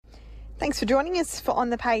Thanks for joining us for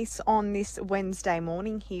On the Pace on this Wednesday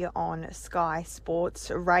morning here on Sky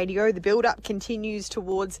Sports Radio. The build-up continues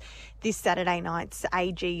towards this Saturday night's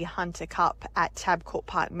AG Hunter Cup at Tabcorp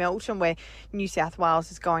Park, Melton, where New South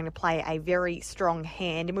Wales is going to play a very strong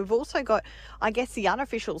hand. And we've also got, I guess, the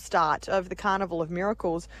unofficial start of the Carnival of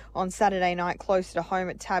Miracles on Saturday night closer to home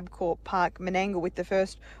at Tabcorp Park, Menangle, with the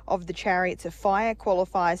first of the Chariots of Fire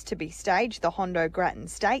qualifiers to be staged, the Hondo Grattan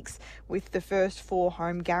Stakes, with the first 4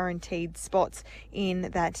 home guaranteed spots in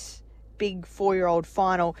that big 4-year-old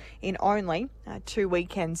final in only 2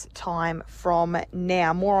 weekends' time from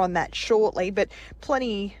now. More on that shortly, but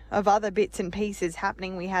plenty of other bits and pieces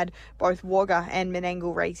happening. We had both Wagga and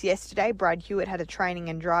Menangle race yesterday. Brad Hewitt had a training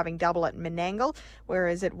and driving double at Menangle,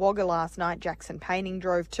 whereas at Wagga last night, Jackson Painting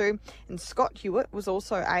drove 2, and Scott Hewitt was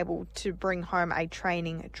also able to bring home a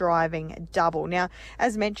training driving double. Now,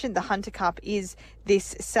 as mentioned, the Hunter Cup is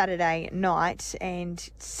this Saturday night and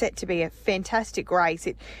set to be a fantastic race.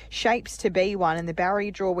 It shapes to be one, and the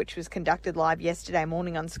barrier draw, which was conducted live yesterday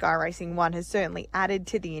morning on Sky Racing 1, has certainly added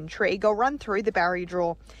to the intrigue. I'll run through the barrier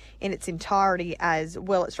draw in its entirety as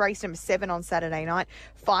well. It's race number 7 on Saturday night,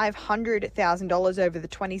 $500,000 over the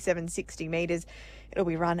 2760 metres. It'll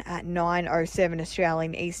be run at 9:07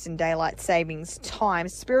 Australian Eastern Daylight Savings Time.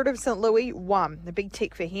 Spirit of St. Louis 1, the big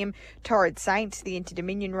tick for him. Torrid Saint, the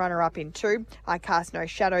Inter-Dominion runner-up in 2. I Cast No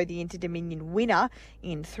Shadow, the Inter-Dominion winner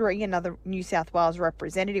in 3. Another New South Wales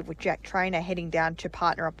representative with Jack Trainer heading down to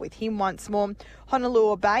partner up with him once more.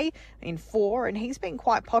 Honolulu Bay in 4, and he's been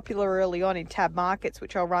quite popular early on in tab markets,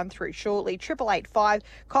 which I'll run through shortly. 888-5,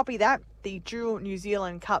 copy that. The dual New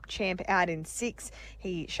Zealand Cup champ out in 6.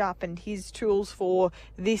 He sharpened his tools for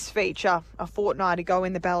this feature a fortnight ago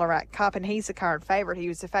in the Ballarat Cup, and he's the current favourite. He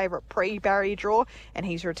was the favourite pre-barrier draw, and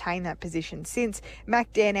he's retained that position since.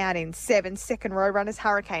 Mac Dan out in 7. Second row runners,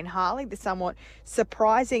 Hurricane Harley, the somewhat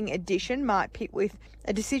surprising addition. Mark Pitt with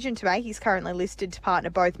a decision to make. He's currently listed to partner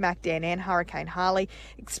both Mac Dan and Hurricane Harley.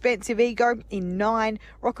 Expensive Ego in 9.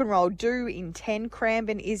 Rock and Roll Do in 10.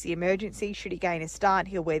 Cranbourne is the emergency. Should he gain a start,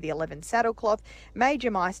 he'll wear the 11 saddlecloth. Major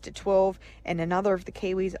Meister 12, and another of the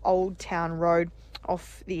Kiwis, Old Town Road,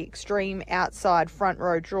 off the extreme outside front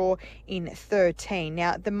row draw in 13.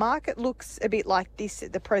 Now, the market looks a bit like this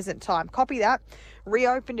at the present time. Copy that.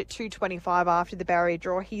 Reopened at 225 after the barrier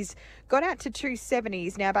draw. He's got out to 270.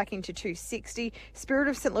 He's now back into 260. Spirit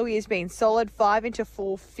of St. Louis has been solid. 5 into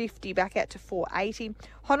 450, back out to 480.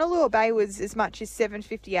 Honolulu Bay was as much as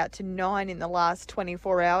 750 out to 9 in the last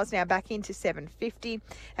 24 hours. Now back into 750.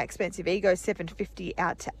 Expensive Ego, 750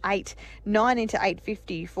 out to 8. 9 into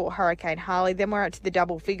 850 for Hurricane Harley. Then we're out to the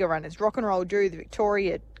double figure runners. Rock and Roll Do, the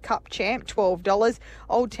Victoria Cup champ, $12.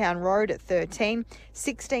 Old Town Road at 13.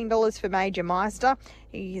 $16 for Major Meister.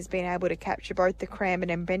 He has been able to capture both the Cranbourne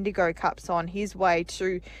and Bendigo Cups on his way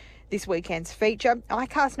to this weekend's feature. I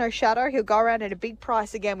Cast No Shadow, he'll go around at a big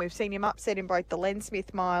price again. We've seen him upset in both the Len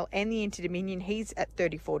Smith Mile and the Inter-Dominion. He's at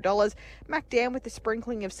 $34. Mac Dan with the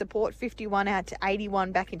sprinkling of support, 51 out to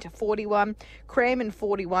 81, back into 41. Cranbourne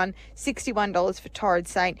 41, $61 for Torrid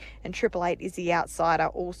Saint, and 888 is the outsider,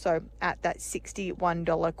 also at that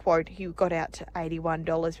 $61 quote. He got out to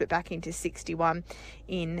 $81, but back into 61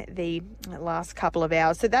 in the last couple of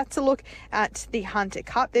hours. So that's a look at the Hunter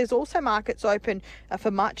Cup. There's also markets open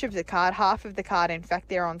for much of the card, half of the card in fact,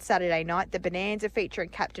 there on Saturday night. The Bonanza featuring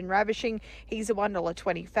Captain Ravishing. He's a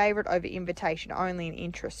 $1.20 favourite over invitation only and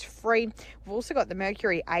interest free. We've also got the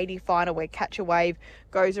Mercury 80 final where Catch a Wave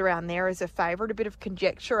goes around there as a favourite. A bit of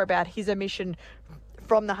conjecture about his omission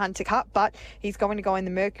from the Hunter Cup, but he's going to go in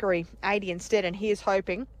the Mercury 80 instead, and he is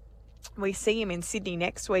hoping we see him in Sydney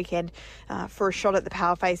next weekend for a shot at the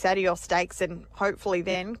Powerface Adios Stakes, and hopefully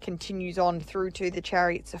then continues on through to the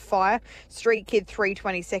Chariots of Fire. Street Kid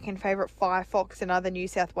 322nd favourite. Firefox, another New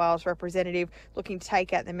South Wales representative, looking to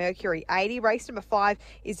take out the Mercury 80. Race number 5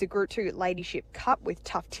 is the Group 2 Ladyship Cup with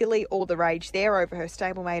Tough Tilly, all the rage there over her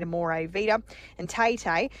stablemate Amore Vita. And Tay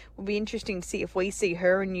Tay will be interesting to see if we see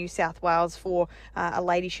her in New South Wales for a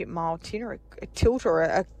Ladyship Mile a tilt or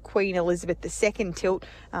a Queen Elizabeth II tilt.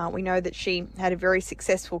 We know that she had a very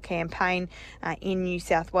successful campaign in New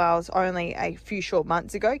South Wales only a few short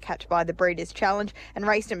months ago, capped by the Breeders' Challenge. And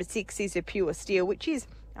race number 6 is a Pure Steel, which is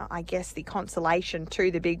I guess the consolation to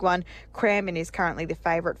the big one. Cranbourne is currently the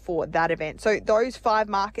favourite for that event. So those 5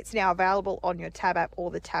 markets now available on your Tab app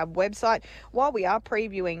or the Tab website. While we are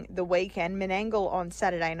previewing the weekend, Menangle on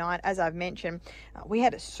Saturday night, as I've mentioned, we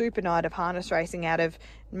had a super night of harness racing out of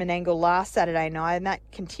Menangle last Saturday night, and that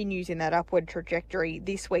continues in that upward trajectory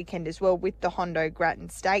this weekend as well with the Hondo Grattan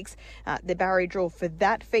Stakes. The barrier draw for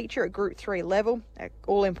that feature at Group 3 level,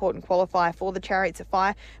 all-important qualifier for the Chariots of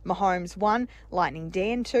Fire. Mahomes 1, Lightning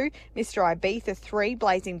Dan 2, Mr. Ibiza 3,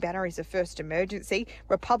 Blazing Banner is a first emergency.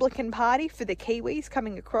 Republican Party for the Kiwis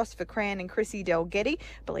coming across for Cran and Chrissy Delgetty.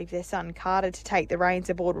 I believe their son Carter to take the reins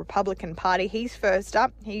aboard Republican Party. He's first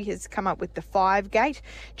up. He has come up with the 5 gate.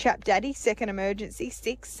 Chap Daddy, second emergency,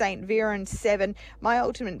 6. St. Viren 7, My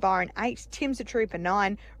Ultimate Byron 8, Tim's a Trooper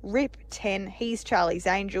 9, Rip 10, He's Charlie's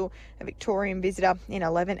Angel, a Victorian Visitor in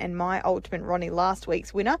 11, and My Ultimate Ronnie, last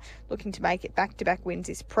week's winner, looking to make it back-to-back wins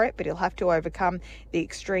this prep, but he'll have to overcome the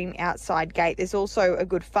extreme outside gate. There's also a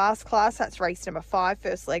good fast class. That's race number 5,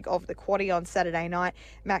 first leg of the quaddie on Saturday night.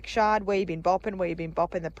 Mac Shard, Where You Been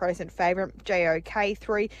Boppin', the present favourite. JOK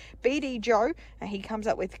 3, BD Joe, he comes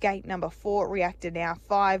up with gate number 4, Reactor Now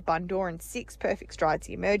 5, Bundoran 6, Perfect Strides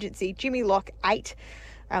the emergency, Jimmy Lock 8,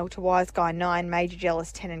 Alta Wise Guy 9, Major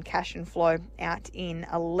Jealous 10, and Cash and Flow out in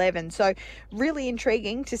 11. So really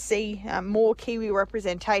intriguing to see more Kiwi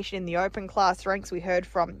representation in the open class ranks. We heard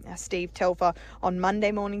from Steve Telfer on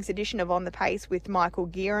Monday morning's edition of On the Pace with Michael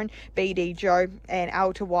Gearan, BD Joe and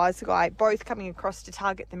Alta Wise Guy, both coming across to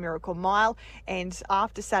target the Miracle Mile. And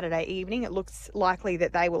after Saturday evening, it looks likely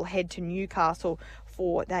that they will head to Newcastle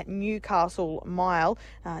for that Newcastle Mile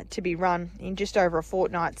to be run in just over a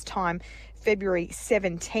fortnight's time. February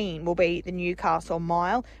 17 will be the Newcastle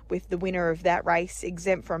Mile, with the winner of that race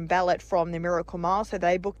exempt from ballot from the Miracle Mile, so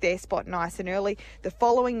they booked their spot nice and early. The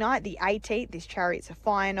following night, the 18th, this Chariots of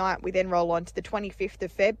Fire night. We then roll on to the 25th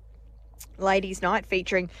of Feb, Ladies' Night,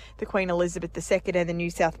 featuring the Queen Elizabeth II and the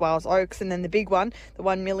New South Wales Oaks, and then the big one, the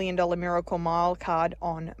 $1 million Miracle Mile card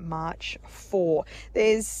on March 4.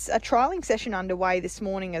 There's a trialling session underway this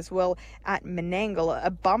morning as well at Menangle,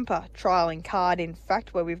 a bumper trialling card, in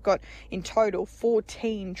fact, where we've got in total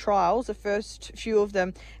 14 trials. The first few of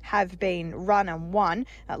them have been run and won.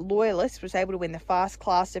 Loyalist was able to win the fast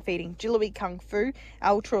class, defeating Jillaby Kung Fu,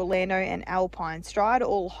 Ultra Orlando and Alpine Stride,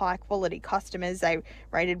 all high quality customers. They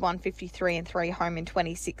rated 153 and 3 home in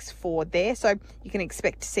 26.4 there. So you can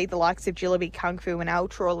expect to see the likes of Jillaby Kung Fu and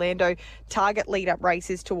Ultra Orlando target lead-up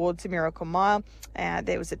races towards the Miracle Mile.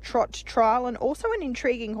 There was a trot trial and also an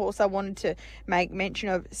intriguing horse I wanted to make mention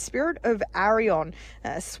of, Spirit of Arion,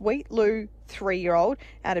 Sweet Lou 3-year-old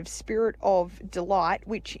out of Spirit of Delight,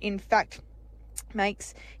 which in fact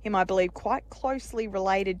makes him, I believe, quite closely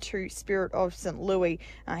related to Spirit of St. Louis.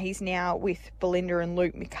 He's now with Belinda and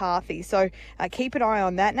Luke McCarthy. So keep an eye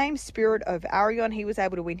on that name, Spirit of Arion. He was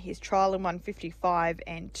able to win his trial in 155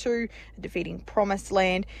 and 2, defeating Promised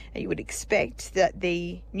Land. You would expect that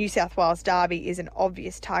the New South Wales Derby is an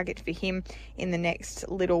obvious target for him in the next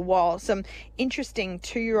little while. Some interesting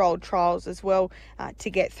 2-year-old trials as well to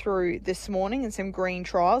get through this morning, and some green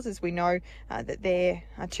trials, as we know that their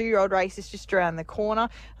 2-year-old race is just around the corner.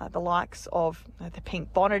 The likes of the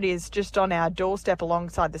Pink Bonnet is just on our doorstep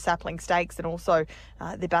alongside the Sapling Stakes, and also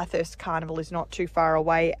the Bathurst Carnival is not too far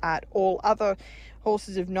away at all. Other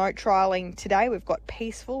horses of note trialling today, we've got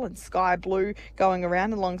Peaceful and Sky Blue going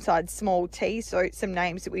around alongside Small T, so some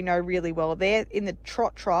names that we know really well there. In the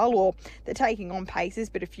trot trial, or they're taking on paces,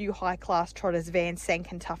 but a few high-class trotters, Van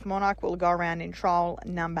Senk and Tough Monarch, will go around in trial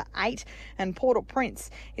number 8. And Portal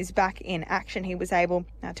Prince is back in action. He was able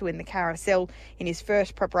to win the Carousel in his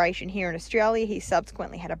first preparation here in Australia. He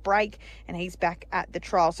subsequently had a break, and he's back at the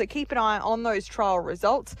trial. So keep an eye on those trial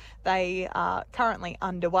results. They are currently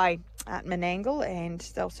underway at Menangle, and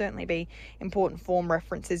there'll certainly be important form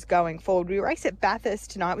references going forward. We race at Bathurst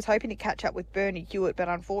tonight. I was hoping to catch up with Bernie Hewitt, but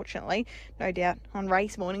unfortunately, no doubt on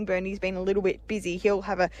race morning, Bernie's been a little bit busy. He'll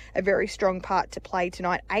have a very strong part to play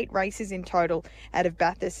tonight. 8 races in total out of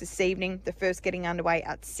Bathurst this evening. The first getting underway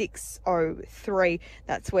at 6:03.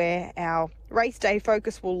 That's where our race day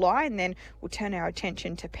focus will lie, and then we'll turn our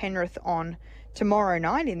attention to Penrith on tomorrow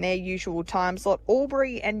night in their usual time slot.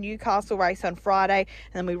 Albury and Newcastle race on Friday,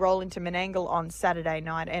 and then we roll into Menangle on Saturday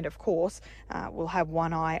night, and of course we'll have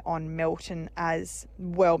one eye on Melton as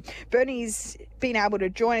well. Bernie's been able to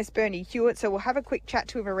join us, Bernie Hewitt, so we'll have a quick chat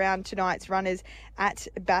to him around tonight's runners at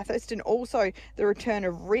Bathurst, and also the return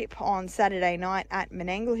of Rip on Saturday night at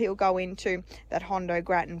Menangle. He'll go into that Hondo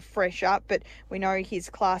Grattan fresh up, but we know his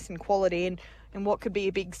class and quality, and what could be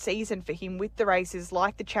a big season for him with the races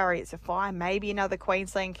like the Chariots of Fire, maybe another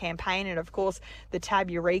Queensland campaign, and of course the Tab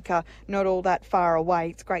Eureka not all that far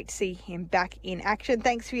away. It's great to see him back in action.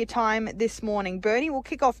 Thanks for your time this morning, Bernie. We'll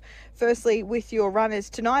kick off firstly with your runners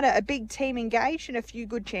tonight. A big team engaged and a few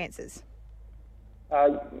good chances.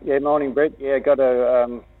 Morning, Brett. Got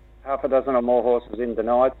a half a dozen or more horses in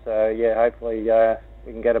tonight, so hopefully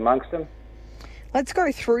we can get amongst them. Let's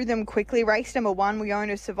go through them quickly. Race number 1, We Own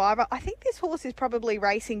a Survivor. I think this horse is probably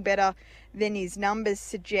racing better than his numbers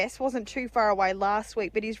suggest. Wasn't too far away last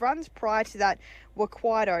week, but his runs prior to that were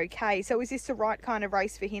quite okay. So is this the right kind of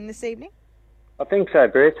race for him this evening? I think so,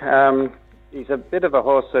 Brett. He's a bit of a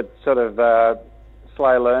horse that's sort of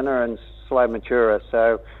slow learner and slow maturer,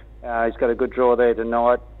 so he's got a good draw there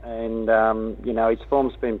tonight, and his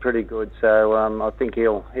form's been pretty good, so I think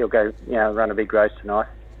he'll go run a big race tonight.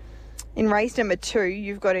 In race number 2,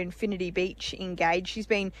 you've got Infinity Beach engaged. She's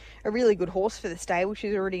been a really good horse for the stable.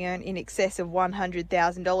 She's already earned in excess of $100,000,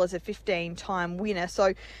 a 15-time winner.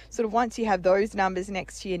 So sort of once you have those numbers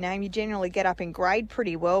next to your name, you generally get up in grade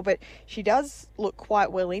pretty well. But she does look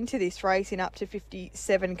quite well into this race in up to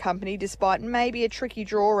 57 company, despite maybe a tricky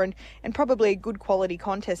draw and probably a good quality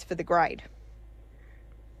contest for the grade.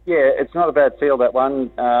 Yeah, it's not a bad field, that one.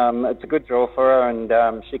 It's a good draw for her,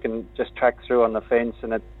 and she can just track through on the fence,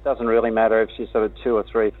 and it doesn't really matter if she's sort of 2 or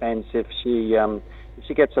 3 fence. If she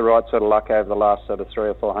gets the right sort of luck over the last sort of 300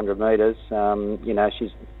 or 400 metres, she's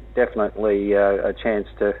definitely a chance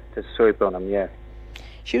to swoop on them, yeah.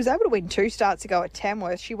 She was able to win 2 starts ago at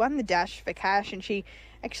Tamworth. She won the Dash for Cash, and she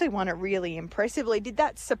actually won it really impressively. Did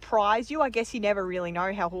that surprise you? I guess you never really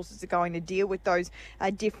know how horses are going to deal with those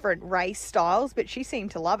different race styles, but she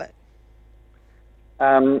seemed to love it.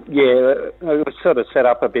 It was sort of set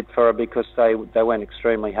up a bit for her because they went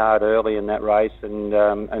extremely hard early in that race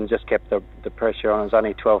and just kept the pressure on. It was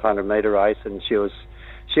only a 1,200 metre race, and she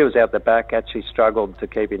was out the back. Actually struggled to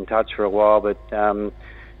keep in touch for a while, but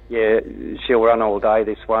she'll run all day,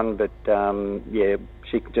 this one, but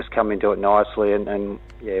she could just come into it nicely and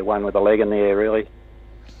won with a leg in the air, really.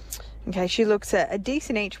 Okay, she looks a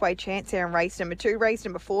decent each way chance there in race number 2. Race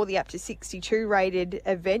number 4, the up to 62 rated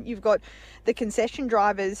event. You've got the concession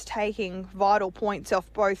drivers taking vital points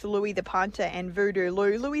off both Louis the Punter and Voodoo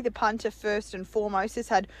Lou. Louis the Punter, first and foremost, has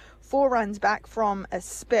had 4 runs back from a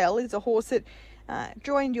spell. Is a horse that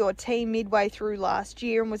joined your team midway through last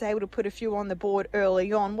year and was able to put a few on the board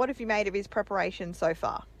early on. What have you made of his preparation so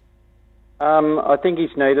far? I think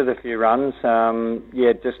he's needed a few runs,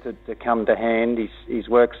 just to come to hand. His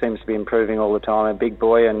work seems to be improving all the time. A big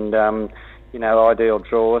boy and, ideal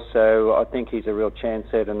draw. So I think he's a real chance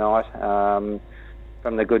there tonight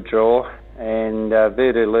from the good draw. And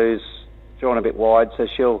Voodoo Lou's drawn a bit wide, so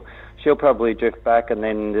she'll probably drift back and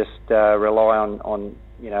then just rely on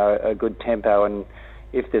a good tempo. And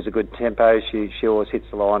if there's a good tempo, she always hits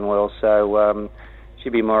the line well. So she'd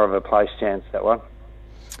be more of a place chance, that one.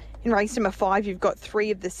 In race number 5, you've got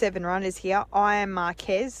 3 of the 7 runners here. I Am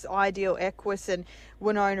Marquez, Ideal Equus and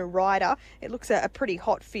Winona Ryder. It looks a pretty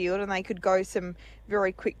hot field, and they could go some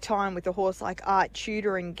very quick time with a horse like Art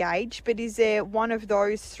Tudor engaged. But is there one of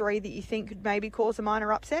those 3 that you think could maybe cause a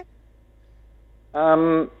minor upset?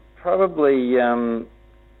 Probably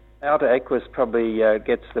Outer Equus probably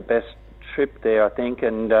gets the best trip there, I think,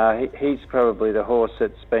 and he's probably the horse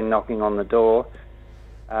that's been knocking on the door.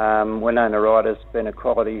 Winona Ryder's been a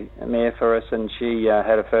quality mare for us, and she had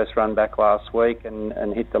her first run back last week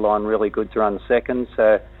and hit the line really good to run second.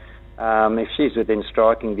 So if she's within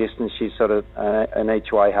striking distance, she's sort of an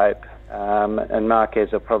each-way hope. And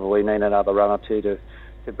Marquez will probably need another run or two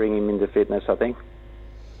to bring him into fitness, I think.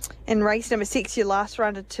 In race number 6, your last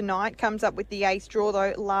runner tonight comes up with the ace draw,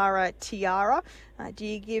 though, Lara Tiara. Do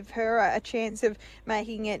you give her a chance of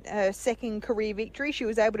making it her second career victory? She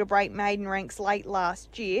was able to break maiden ranks late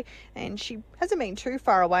last year, and she hasn't been too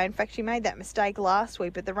far away. In fact, she made that mistake last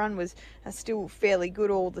week, but the run was still fairly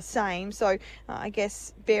good all the same. So I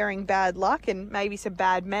guess bearing bad luck and maybe some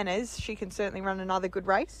bad manners, she can certainly run another good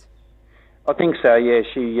race. I think so, yeah.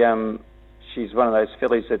 She's one of those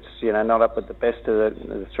fillies that's not up with the best of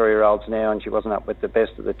the 3-year-olds now, and she wasn't up with the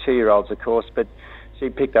best of the 2-year-olds, of course, but she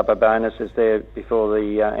picked up her bonuses there before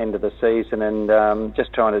the end of the season, and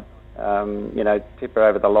just trying to tip her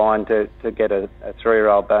over the line to get a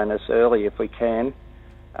 3-year-old bonus early if we can.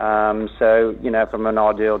 So from an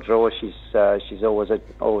ideal draw, she's always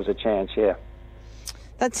a chance, yeah.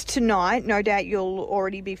 That's tonight. No doubt you'll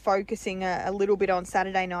already be focusing a little bit on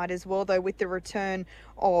Saturday night as well, though, with the return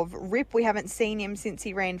of Rip. We haven't seen him since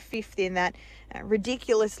he ran 5th in that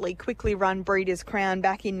ridiculously quickly run Breeders' Crown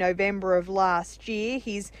back in November of last year.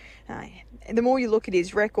 The more you look at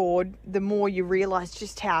his record, the more you realise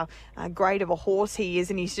just how great of a horse he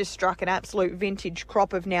is, and he's just struck an absolute vintage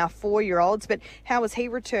crop of now 4-year-olds. But how has he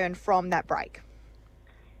returned from that break?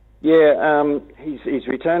 Yeah, he's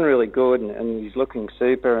returned really good, and he's looking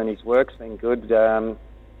super, and his work's been good.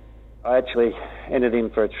 I actually entered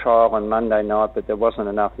him for a trial on Monday night, but there wasn't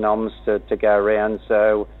enough noms to go around,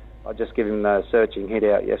 so I just give him a searching hit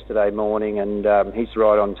out yesterday morning, and he's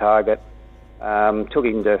right on target. Took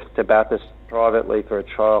him to Bathurst privately for a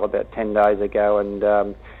trial about 10 days ago,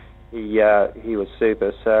 and he was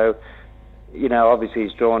super. So, obviously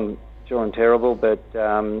he's drawn terrible, but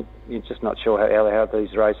you're just not sure how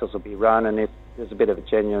these races will be run, and if there's a bit of a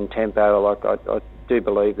genuine tempo, I do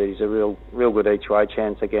believe that he's a real good each way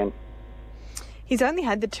chance again. He's only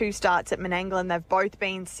had the 2 starts at Menangle and they've both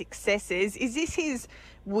been successes. Is this his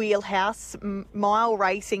wheelhouse, mile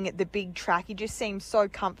racing at the big track? He just seems so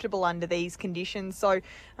comfortable under these conditions. So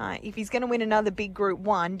if he's going to win another big Group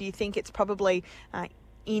 1, do you think it's probably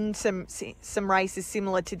in some races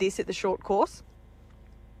similar to this at the short course?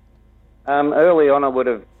 Early on I would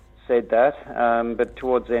have said that, but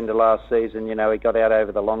towards the end of last season, he got out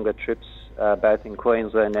over the longer trips, both in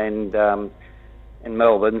Queensland and in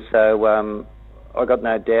Melbourne. So I got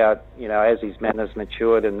no doubt, as his manners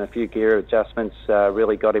matured and a few gear adjustments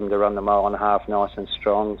really got him to run the 1.5 miles nice and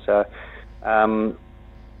strong. So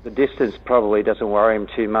the distance probably doesn't worry him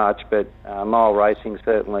too much, but mile racing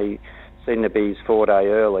certainly seemed to be his forte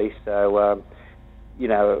early. So,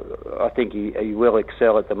 I think he will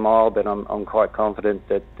excel at the mile, but I'm quite confident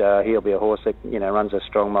that he'll be a horse that, runs a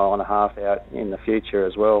strong 1.5 miles out in the future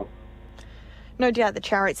as well. No doubt the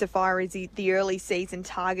Chariot of Fire is the early season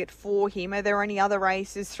target for him. Are there any other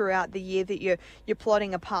races throughout the year that you're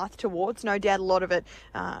plotting a path towards? No doubt a lot of it,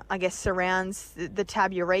 surrounds the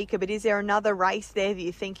Tab Eureka, but is there another race there that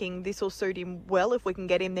you're thinking this will suit him well if we can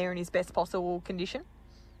get him there in his best possible condition?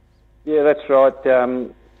 Yeah, that's right.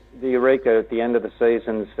 The Eureka at the end of the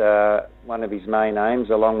season's one of his main aims,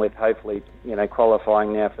 along with hopefully,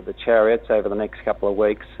 qualifying now for the Chariots over the next couple of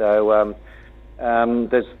weeks. So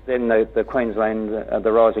there's then the Queensland,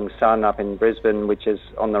 the Rising Sun up in Brisbane, which is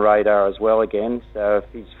on the radar as well again. So if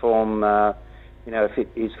his form,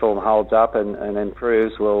 his form holds up and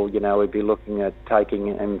improves, well, we'd be looking at taking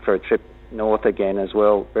him for a trip north again as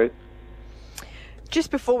well, Ruth. Just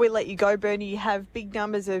before we let you go, Bernie, you have big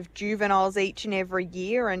numbers of juveniles each and every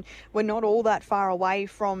year, and we're not all that far away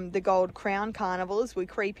from the Gold Crown Carnival as we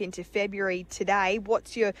creep into February today.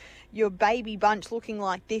 What's your baby bunch looking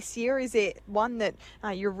like this year? Is it one that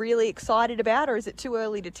you're really excited about, or is it too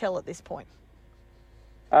early to tell at this point?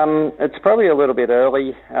 It's probably a little bit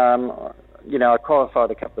early. I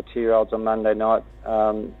qualified a couple of 2-year-olds on Monday night.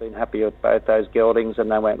 Been happy with both those geldings, and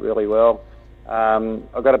they went really well.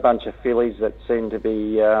 I've got a bunch of fillies that seem to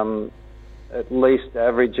be at least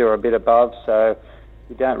average or a bit above, so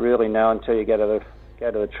you don't really know until you go to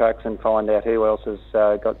the tracks and find out who else has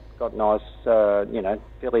got nice,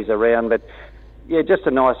 fillies around. But yeah, just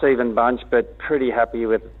a nice even bunch, but pretty happy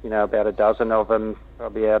with, about a dozen of them,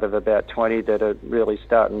 probably out of about 20 that are really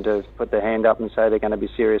starting to put their hand up and say they're going to be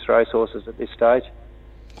serious racehorses at this stage.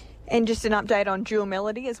 And just an update on Dual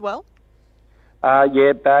Melody as well?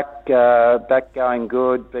 Back going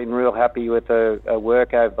good. Been real happy with her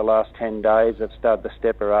work over the last 10 days. I've started to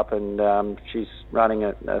step her up, and she's running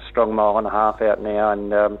a strong 1.5 miles out now,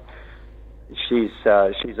 and she's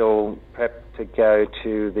all prepped to go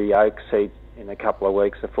to the Oaks Heat in a couple of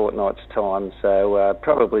weeks, a fortnight's time. So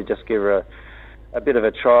probably just give her a bit of a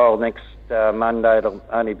trial next Monday. It'll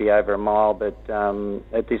only be over 1 mile, but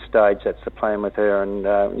at this stage that's the plan with her, and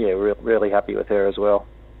really happy with her as well.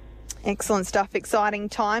 Excellent stuff. Exciting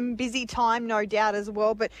time. Busy time, no doubt, as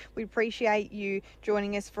well. But we appreciate you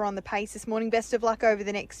joining us for On the Pace this morning. Best of luck over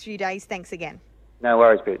the next few days. Thanks again. No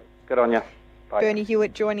worries, Pete. Good on you. Bye. Bernie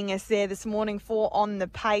Hewitt joining us there this morning for On the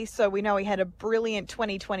Pace. So we know he had a brilliant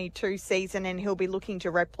 2022 season, and he'll be looking to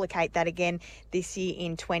replicate that again this year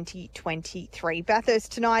in 2023.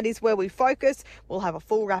 Bathurst tonight is where we focus. We'll have a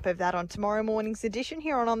full wrap of that on tomorrow morning's edition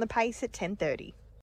here on the Pace at 10:30.